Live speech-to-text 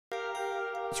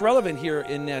It's relevant here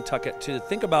in Nantucket to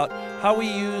think about how we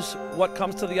use what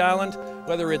comes to the island,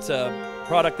 whether it's a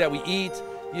product that we eat,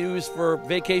 use for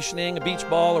vacationing, a beach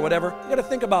ball or whatever. You got to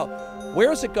think about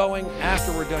where is it going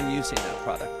after we're done using that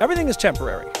product. Everything is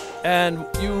temporary, and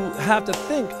you have to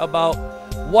think about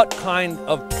what kind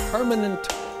of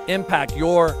permanent impact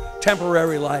your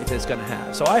temporary life is going to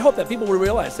have. So I hope that people will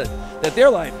realize that their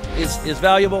life is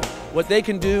valuable, what they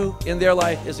can do in their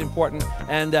life is important,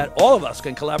 and that all of us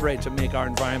can collaborate to make our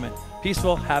environment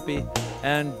peaceful, happy,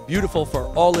 and beautiful for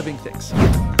all living things.